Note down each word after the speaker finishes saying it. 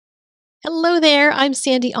Hello there, I'm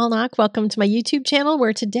Sandy Allnock. Welcome to my YouTube channel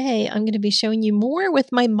where today I'm going to be showing you more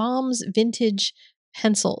with my mom's vintage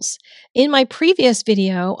pencils. In my previous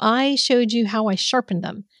video, I showed you how I sharpened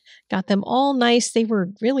them. Got them all nice. They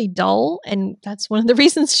were really dull, and that's one of the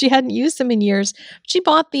reasons she hadn't used them in years. She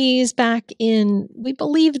bought these back in, we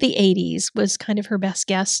believe, the 80s was kind of her best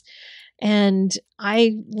guess. And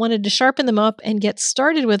I wanted to sharpen them up and get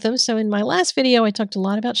started with them. So in my last video, I talked a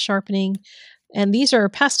lot about sharpening. And these are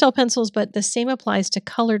pastel pencils, but the same applies to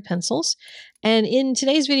colored pencils. And in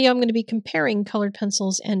today's video, I'm going to be comparing colored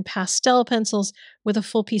pencils and pastel pencils with a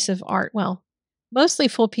full piece of art. Well, mostly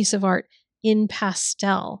full piece of art in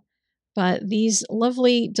pastel. But these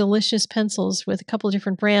lovely, delicious pencils with a couple of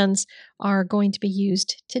different brands are going to be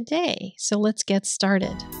used today. So let's get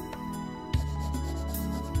started.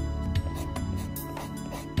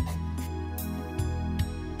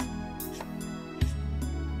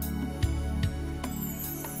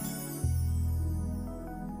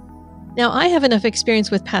 Now, I have enough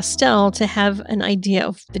experience with pastel to have an idea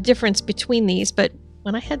of the difference between these, but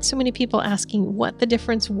when I had so many people asking what the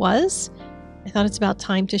difference was, I thought it's about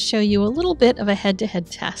time to show you a little bit of a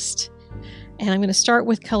head-to-head test. And I'm going to start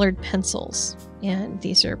with colored pencils. And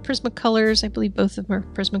these are Prismacolors. I believe both of them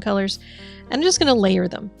are Prismacolors. And I'm just going to layer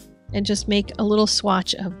them and just make a little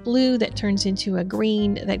swatch of blue that turns into a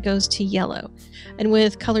green that goes to yellow. And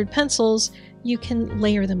with colored pencils, you can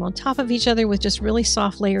layer them on top of each other with just really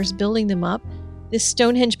soft layers, building them up. This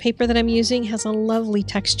Stonehenge paper that I'm using has a lovely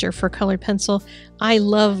texture for colored pencil. I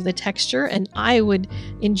love the texture, and I would,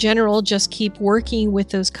 in general, just keep working with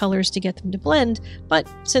those colors to get them to blend. But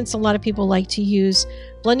since a lot of people like to use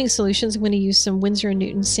blending solutions, I'm going to use some Winsor &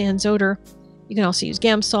 Newton Sans Odor. You can also use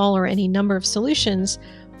Gamsol or any number of solutions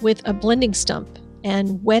with a blending stump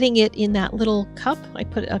and wetting it in that little cup. I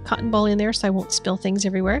put a cotton ball in there so I won't spill things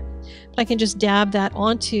everywhere. But I can just dab that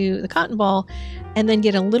onto the cotton ball and then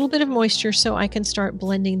get a little bit of moisture so I can start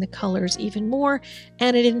blending the colors even more,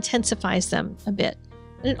 and it intensifies them a bit.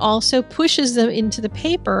 And it also pushes them into the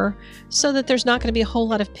paper so that there's not going to be a whole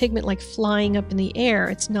lot of pigment like flying up in the air.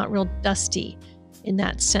 It's not real dusty in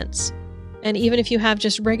that sense. And even if you have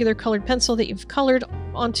just regular colored pencil that you've colored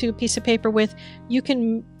onto a piece of paper with, you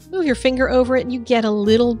can move your finger over it and you get a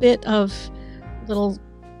little bit of little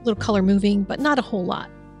color moving, but not a whole lot.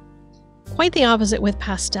 Quite the opposite with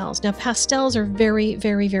pastels. Now, pastels are very,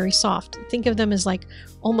 very, very soft. Think of them as like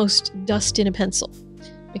almost dust in a pencil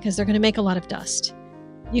because they're going to make a lot of dust.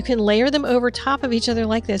 You can layer them over top of each other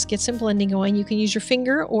like this, get some blending going. You can use your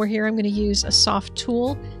finger, or here I'm going to use a soft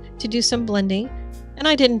tool to do some blending. And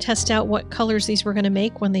I didn't test out what colors these were going to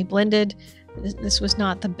make when they blended. This was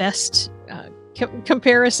not the best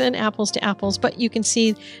comparison, apples to apples, but you can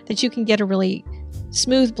see that you can get a really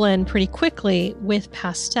smooth blend pretty quickly with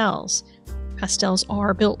pastels. Pastels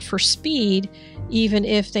are built for speed, even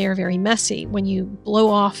if they are very messy. When you blow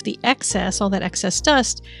off the excess, all that excess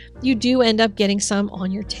dust, you do end up getting some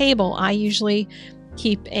on your table. I usually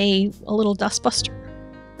keep a little dust buster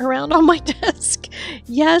around on my desk.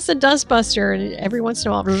 Yes, a dust buster, and every once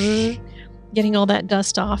in a while, getting all that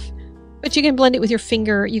dust off. But you can blend it with your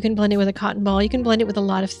finger, you can blend it with a cotton ball, you can blend it with a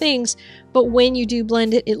lot of things, but when you do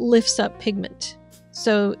blend it, it lifts up pigment.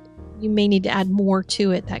 So you may need to add more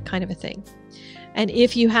to it, that kind of a thing. And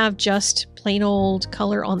if you have just plain old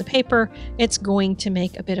color on the paper, it's going to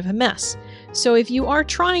make a bit of a mess. So if you are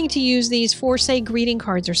trying to use these for, say, greeting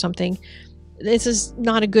cards or something, this is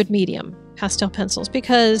not a good medium, pastel pencils,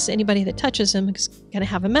 because anybody that touches them is going to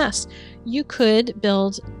have a mess. You could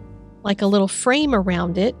build like a little frame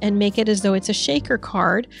around it and make it as though it's a shaker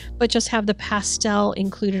card, but just have the pastel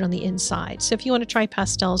included on the inside. So if you want to try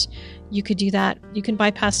pastels, you could do that. You can buy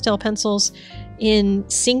pastel pencils in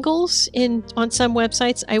singles on some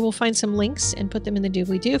websites. I will find some links and put them in the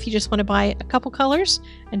doobly-doo if you just want to buy a couple colors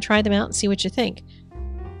and try them out and see what you think.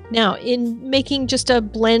 Now, in making just a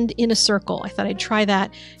blend in a circle, I thought I'd try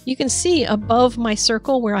that. You can see above my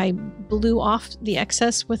circle where I blew off the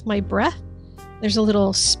excess with my breath, there's a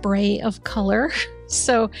little spray of color.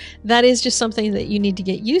 So that is just something that you need to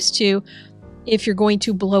get used to if you're going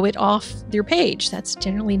to blow it off your page. That's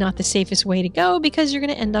generally not the safest way to go because you're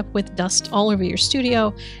going to end up with dust all over your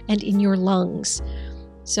studio and in your lungs.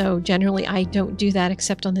 So generally I don't do that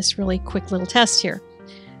except on this really quick little test here.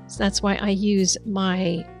 So that's why I use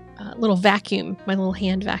my little vacuum, my little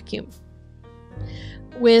hand vacuum.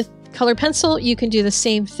 With colored pencil, you can do the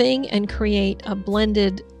same thing and create a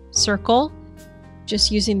blended circle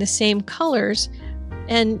just using the same colors.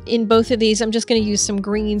 And in both of these, I'm just going to use some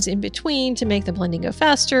greens in between to make the blending go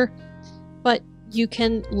faster. But you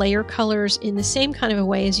can layer colors in the same kind of a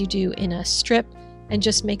way as you do in a strip and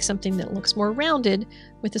just make something that looks more rounded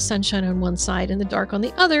with the sunshine on one side and the dark on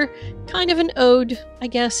the other. Kind of an ode, I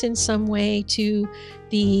guess, in some way to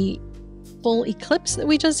the full eclipse that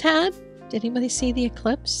we just had. Did anybody see the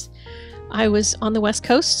eclipse? I was on the West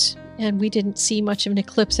Coast and we didn't see much of an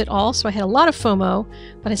eclipse at all, so I had a lot of FOMO,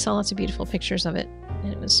 but I saw lots of beautiful pictures of it,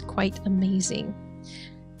 and it was quite amazing.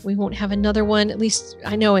 We won't have another one, at least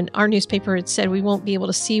I know in our newspaper it said we won't be able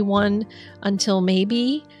to see one until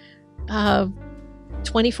maybe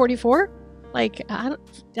 2044. Like,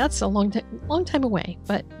 that's a long time away,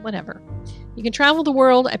 but whatever. You can travel the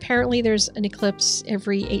world. Apparently there's an eclipse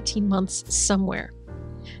every 18 months somewhere.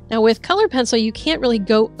 Now with color pencil, you can't really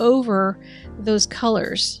go over those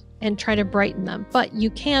colors and try to brighten them, but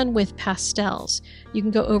you can with pastels. You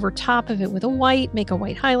can go over top of it with a white, make a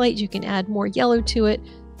white highlight. You can add more yellow to it,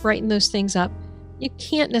 brighten those things up. You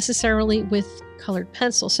can't necessarily with colored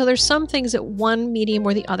pencil. So there's some things that one medium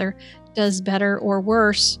or the other does better or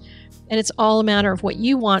worse, and it's all a matter of what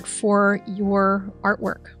you want for your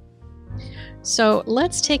artwork. So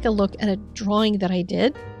let's take a look at a drawing that I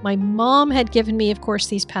did. My mom had given me, of course,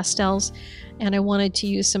 these pastels, and I wanted to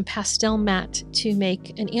use some pastel matte to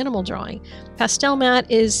make an animal drawing. Pastel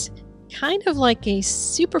matte is kind of like a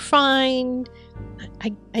superfine,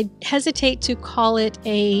 I hesitate to call it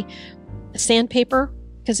a sandpaper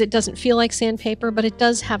because it doesn't feel like sandpaper, but it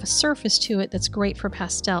does have a surface to it that's great for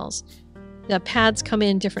pastels. The pads come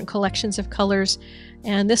in different collections of colors,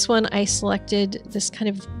 and this one I selected this kind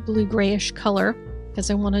of blue-grayish color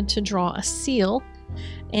because I wanted to draw a seal,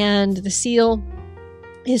 and the seal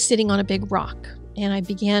is sitting on a big rock, and I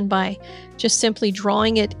began by just simply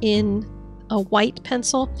drawing it in a white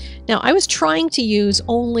pencil. Now I was trying to use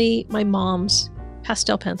only my mom's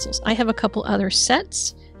pastel pencils. I have a couple other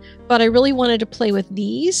sets, but I really wanted to play with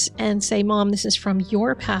these and say, Mom, this is from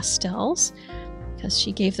your pastels, because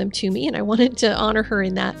she gave them to me and I wanted to honor her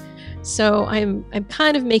in that. So I'm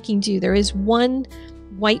kind of making do. There is one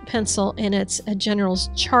white pencil and it's a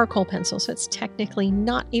General's charcoal pencil, so it's technically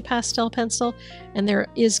not a pastel pencil, and there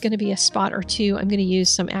is going to be a spot or two. I'm going to use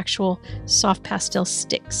some actual soft pastel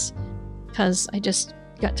sticks because I just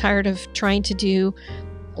got tired of trying to do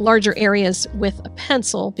larger areas with a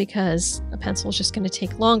pencil because a pencil is just going to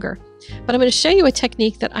take longer. But I'm going to show you a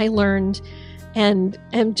technique that I learned and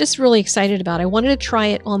am just really excited about. I wanted to try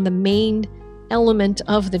it on the main element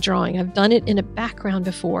of the drawing. I've done it in a background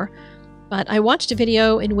before, but I watched a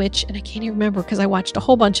video in which, and I can't even remember because I watched a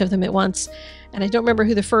whole bunch of them at once, and I don't remember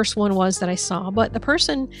who the first one was that I saw, but the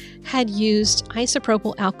person had used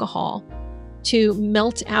isopropyl alcohol to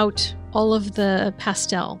melt out all of the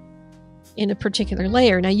pastel in a particular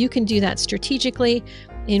layer. Now you can do that strategically.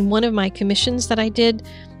 In one of my commissions that I did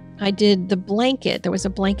the blanket. There was a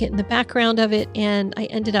blanket in the background of it, and I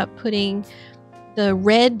ended up putting the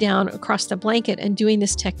red down across the blanket and doing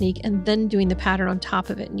this technique and then doing the pattern on top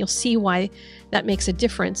of it. And you'll see why that makes a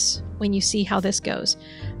difference when you see how this goes.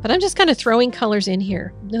 But I'm just kind of throwing colors in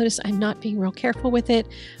here. Notice I'm not being real careful with it.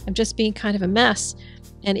 I'm just being kind of a mess.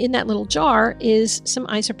 And in that little jar is some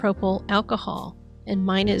isopropyl alcohol, and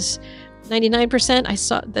mine is 99%. I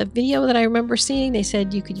saw the video that I remember seeing, they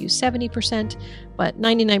said you could use 70%, but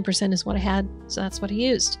 99% is what I had, so that's what I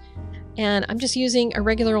used. And I'm just using a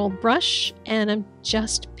regular old brush, and I'm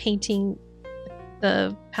just painting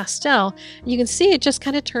the pastel. You can see it just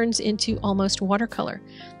kind of turns into almost watercolor.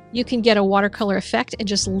 You can get a watercolor effect and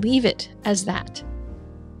just leave it as that,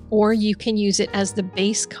 or you can use it as the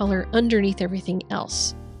base color underneath everything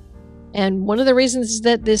else. And one of the reasons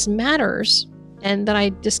that this matters, and that I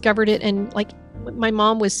discovered it, and like my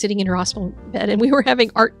mom was sitting in her hospital bed and we were having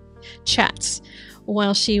art chats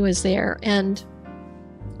while she was there, and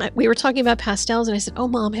we were talking about pastels, and I said, oh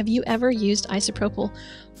Mom, have you ever used isopropyl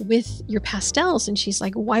with your pastels? And she's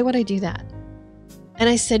like, why would I do that? And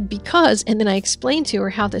I said, because, and then I explained to her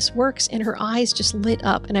how this works, and her eyes just lit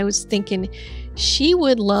up, and I was thinking she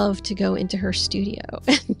would love to go into her studio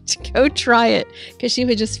and to go try it because she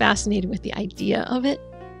was just fascinated with the idea of it.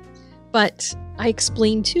 But I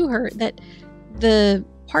explained to her that the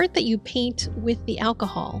part that you paint with the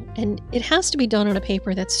alcohol, and it has to be done on a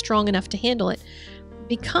paper that's strong enough to handle it,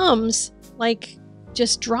 becomes like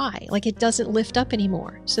just dry, like it doesn't lift up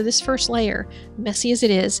anymore. So this first layer, messy as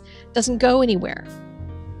it is, doesn't go anywhere.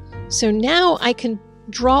 So now I can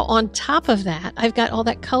draw on top of that. I've got all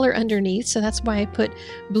that color underneath, so that's why I put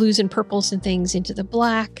blues and purples and things into the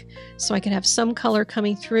black, so I can have some color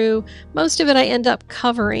coming through. Most of it I end up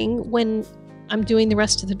covering when I'm doing the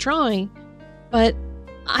rest of the drawing, but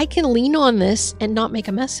I can lean on this and not make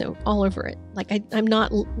a mess all over it. Like I'm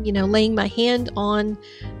not, laying my hand on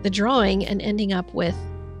the drawing and ending up with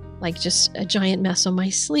like just a giant mess on my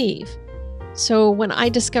sleeve. So when I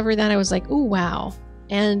discovered that, I was like, oh, wow.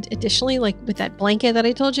 And additionally, like with that blanket that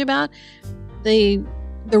I told you about, the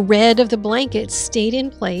red of the blanket stayed in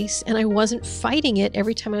place, and I wasn't fighting it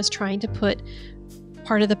every time I was trying to put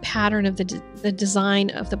part of the pattern of the design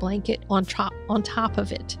of the blanket on top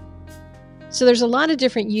of it. So there's a lot of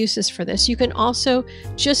different uses for this. You can also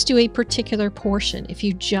just do a particular portion if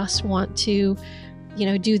you just want to,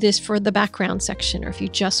 do this for the background section, or if you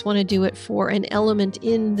just want to do it for an element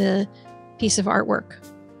in the piece of artwork,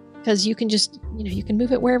 because you can just, you can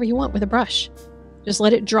move it wherever you want with a brush. Just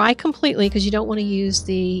let it dry completely, because you don't want to use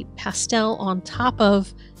the pastel on top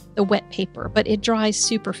of the wet paper, but it dries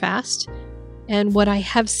super fast. And what I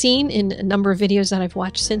have seen in a number of videos that I've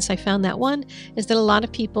watched since I found that one is that a lot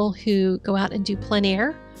of people who go out and do plein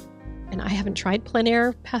air, and I haven't tried plein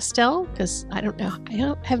air pastel because I don't know.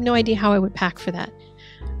 I have no idea how I would pack for that.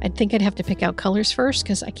 I'd think I'd have to pick out colors first,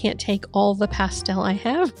 because I can't take all the pastel I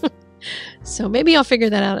have. So maybe I'll figure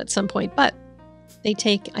that out at some point. But they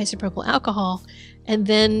take isopropyl alcohol, and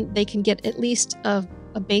then they can get at least a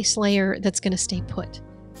base layer that's going to stay put.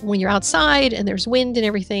 When you're outside and there's wind and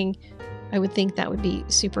everything, I would think that would be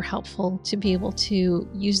super helpful to be able to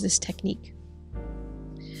use this technique.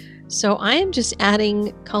 So I am just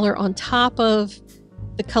adding color on top of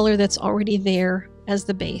the color that's already there as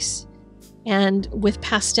the base. And with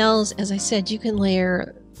pastels, as I said, you can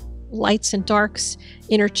layer lights and darks,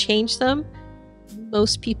 interchange them.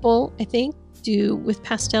 Most people, I think, do with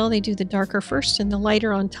pastel. They do the darker first and the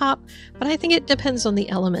lighter on top. But I think it depends on the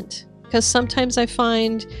element, because sometimes I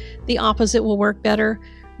find the opposite will work better.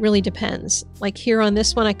 Really depends. Like here on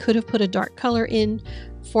this one, I could have put a dark color in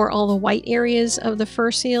for all the white areas of the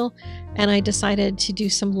fur seal, and I decided to do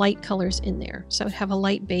some light colors in there, so I would have a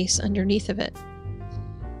light base underneath of it.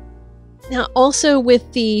 Now also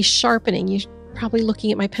with the sharpening, you're probably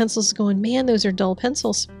looking at my pencils going, man, those are dull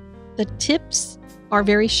pencils. The tips are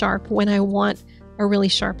very sharp when I want a really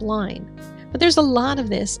sharp line, but there's a lot of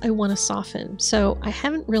this I want to soften, so I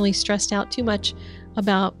haven't really stressed out too much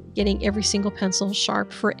about getting every single pencil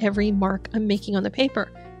sharp for every mark I'm making on the paper.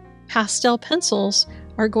 Pastel pencils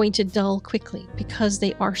are going to dull quickly because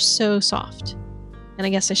they are so soft. And I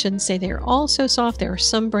guess I shouldn't say they are all so soft. There are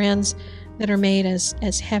some brands that are made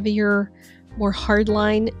as heavier, more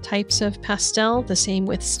hardline types of pastel. The same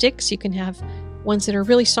with sticks. You can have ones that are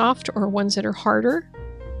really soft or ones that are harder,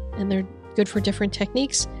 and they're good for different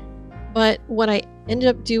techniques. But what I ended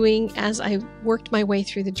up doing as I worked my way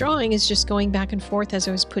through the drawing is just going back and forth as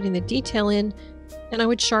I was putting the detail in, and I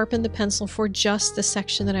would sharpen the pencil for just the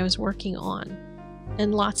section that I was working on.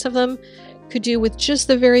 And lots of them could do with just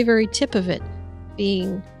the very, very tip of it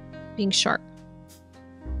being sharp.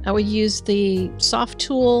 I would use the soft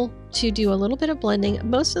tool to do a little bit of blending.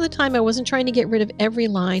 Most of the time I wasn't trying to get rid of every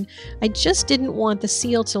line. I just didn't want the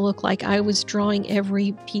seal to look like I was drawing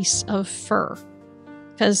every piece of fur,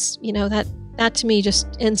 because that to me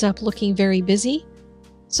just ends up looking very busy.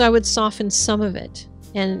 So I would soften some of it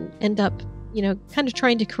and end up kind of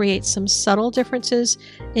trying to create some subtle differences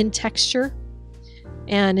in texture.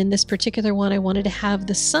 And in this particular one, I wanted to have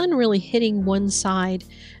the sun really hitting one side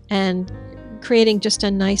and creating just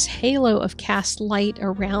a nice halo of cast light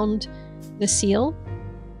around the seal.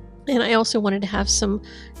 And I also wanted to have some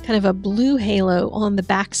kind of a blue halo on the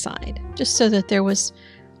back side, just so that there was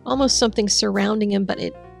almost something surrounding him, but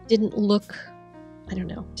it didn't look,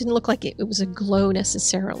 didn't look like it was a glow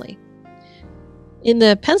necessarily. In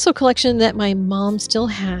the pencil collection that my mom still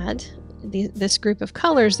had, this group of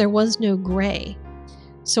colors, there was no gray.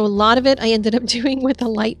 So a lot of it I ended up doing with a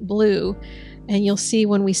light blue. And you'll see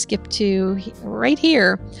when we skip to right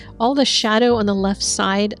here, all the shadow on the left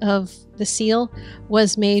side of the seal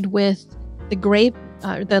was made with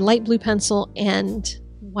the light blue pencil and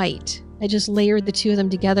white. I just layered the two of them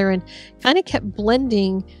together and kind of kept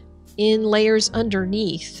blending in layers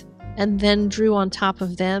underneath and then drew on top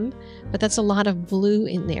of them. But that's a lot of blue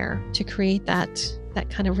in there to create that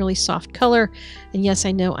kind of really soft color. And yes,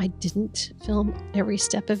 I know I didn't film every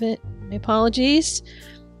step of it. My apologies.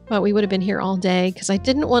 But we would have been here all day because I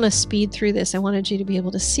didn't want to speed through this. I wanted you to be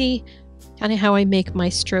able to see kind of how I make my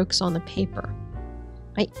strokes on the paper.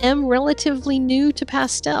 I am relatively new to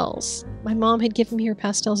pastels. My mom had given me her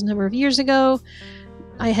pastels a number of years ago.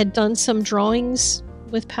 I had done some drawings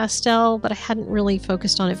with pastel, but I hadn't really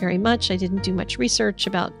focused on it very much. I didn't do much research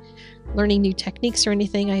about learning new techniques or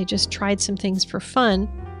anything. I just tried some things for fun.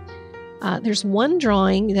 There's one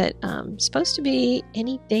drawing that supposed to be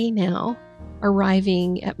any day now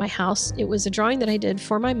arriving at my house. It was a drawing that I did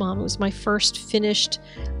for my mom. It was my first finished,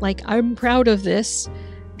 I'm proud of this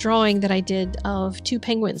drawing that I did of two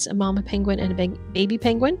penguins, a mama penguin and a baby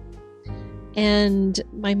penguin. And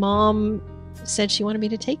my mom said she wanted me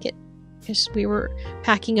to take it because we were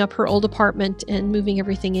packing up her old apartment and moving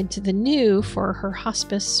everything into the new for her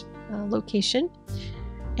hospice location.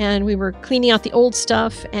 And we were cleaning out the old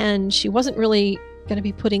stuff, and she wasn't really going to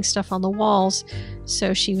be putting stuff on the walls.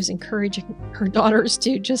 So she was encouraging her daughters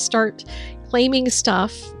to just start claiming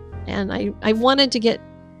stuff. And I wanted to get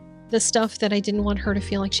the stuff that I didn't want her to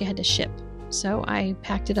feel like she had to ship. So I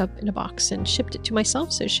packed it up in a box and shipped it to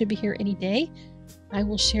myself. So it should be here any day. I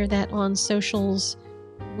will share that on socials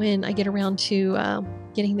when I get around to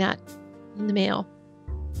getting that in the mail.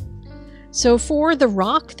 So for the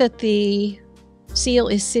rock that the seal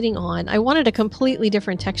is sitting on, I wanted a completely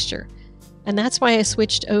different texture. And that's why I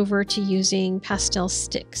switched over to using pastel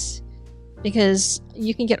sticks, because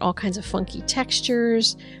you can get all kinds of funky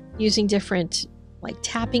textures using different like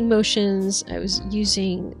tapping motions. I was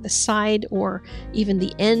using the side or even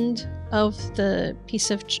the end of the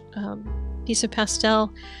piece of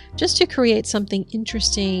pastel just to create something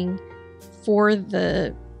interesting for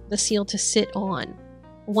the seal to sit on.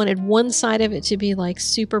 I wanted one side of it to be like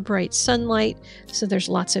super bright sunlight, so there's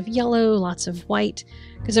lots of yellow, lots of white,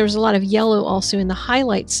 because there was a lot of yellow also in the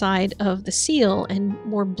highlight side of the seal and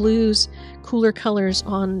more blues, cooler colors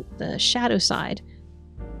on the shadow side.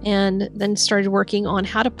 And then started working on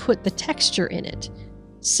how to put the texture in it.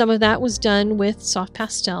 Some of that was done with soft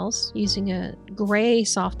pastels, using a gray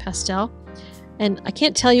soft pastel. And I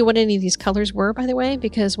can't tell you what any of these colors were, by the way,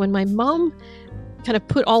 because when my mom kind of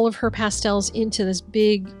put all of her pastels into this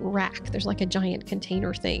big rack, there's like a giant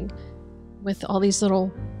container thing with all these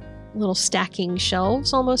little stacking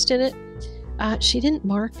shelves almost in it. She didn't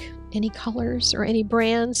mark any colors or any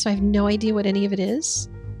brands, so I have no idea what any of it is.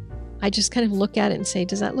 I just kind of look at it and say,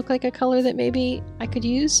 does that look like a color that maybe I could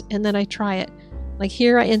use? And then I try it. Like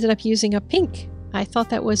here, I ended up using a pink. I thought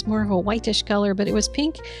that was more of a whitish color, but it was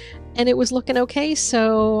pink and it was looking okay.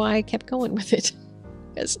 So I kept going with it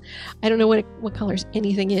because I don't know what colors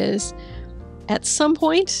anything is. At some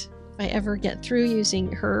point, if I ever get through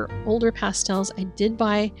using her older pastels, I did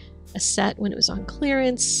buy a set when it was on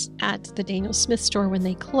clearance at the Daniel Smith store when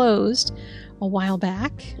they closed a while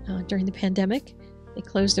back during the pandemic. They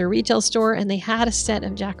closed their retail store and they had a set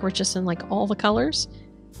of Jack Richardson, like all the colors.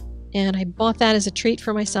 And I bought that as a treat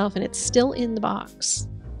for myself, and it's still in the box.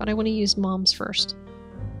 But I want to use Mom's first.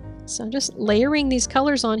 So I'm just layering these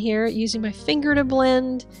colors on here, using my finger to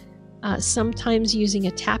blend, sometimes using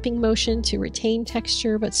a tapping motion to retain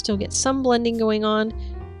texture, but still get some blending going on,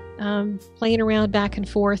 playing around back and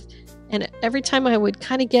forth. And every time I would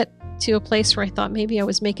kind of get to a place where I thought maybe I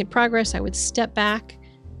was making progress, I would step back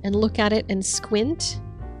and look at it and squint,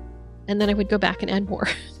 and then I would go back and add more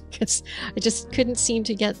because I just couldn't seem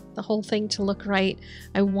to get the whole thing to look right.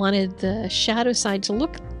 I wanted the shadow side to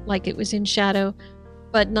look like it was in shadow,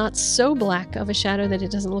 but not so black of a shadow that it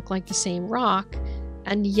doesn't look like the same rock,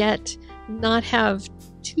 and yet not have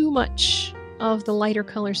too much of the lighter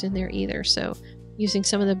colors in there either. So using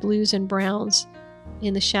some of the blues and browns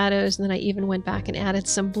in the shadows, and then I even went back and added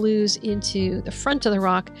some blues into the front of the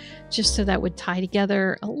rock just so that would tie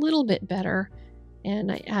together a little bit better.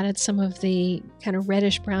 And I added some of the kind of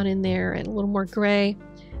reddish brown in there and a little more gray.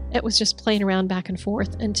 It was just playing around back and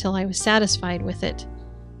forth until I was satisfied with it,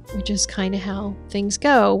 which is kind of how things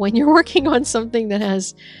go when you're working on something that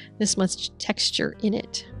has this much texture in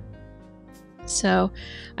it. So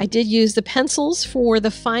I did use the pencils for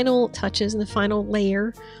the final touches and the final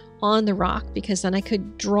layer on the rock, because then I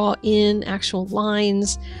could draw in actual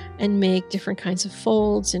lines and make different kinds of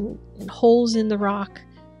folds and holes in the rock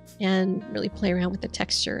and really play around with the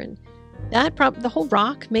texture. And that the whole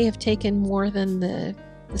rock may have taken more than the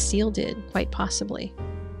seal did, quite possibly.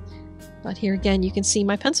 But here again, you can see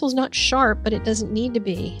my pencil's not sharp, but it doesn't need to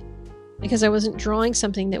be, because I wasn't drawing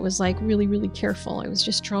something that was like really, really careful. I was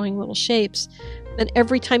just drawing little shapes. And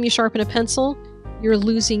every time you sharpen a pencil, you're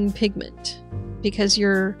losing pigment, because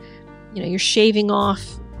you're shaving off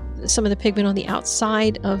some of the pigment on the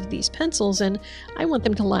outside of these pencils, and I want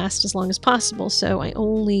them to last as long as possible. So I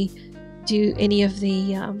only do any of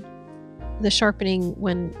the sharpening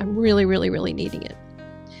when I'm really, really, really needing it.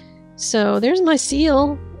 So there's my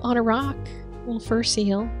seal on a rock, little fur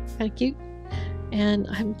seal, kind of cute. And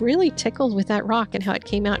I'm really tickled with that rock and how it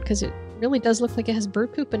came out, because it really does look like it has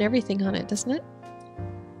bird poop and everything on it, doesn't it?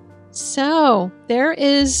 So there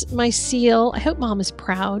is my seal. I hope Mom is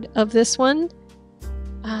proud of this one.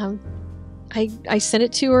 I sent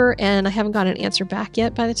it to her and I haven't got an answer back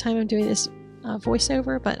yet by the time I'm doing this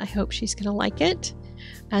voiceover, but I hope she's going to like it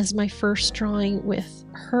as my first drawing with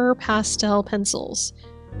her pastel pencils,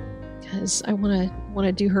 because I want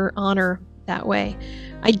to do her honor that way.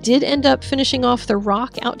 I did end up finishing off the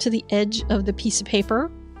rock out to the edge of the piece of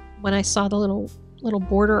paper, when I saw the little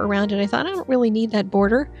border around it, I thought I don't really need that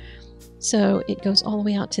border. So it goes all the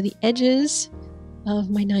way out to the edges of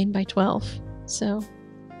my 9x12. So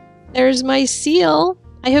there's my seal.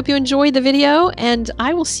 I hope you enjoyed the video, and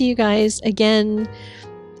I will see you guys again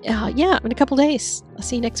in a couple days. I'll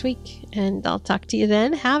see you next week, and I'll talk to you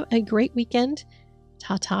then. Have a great weekend.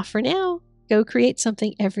 Ta-ta for now. Go create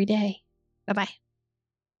something every day. Bye-bye.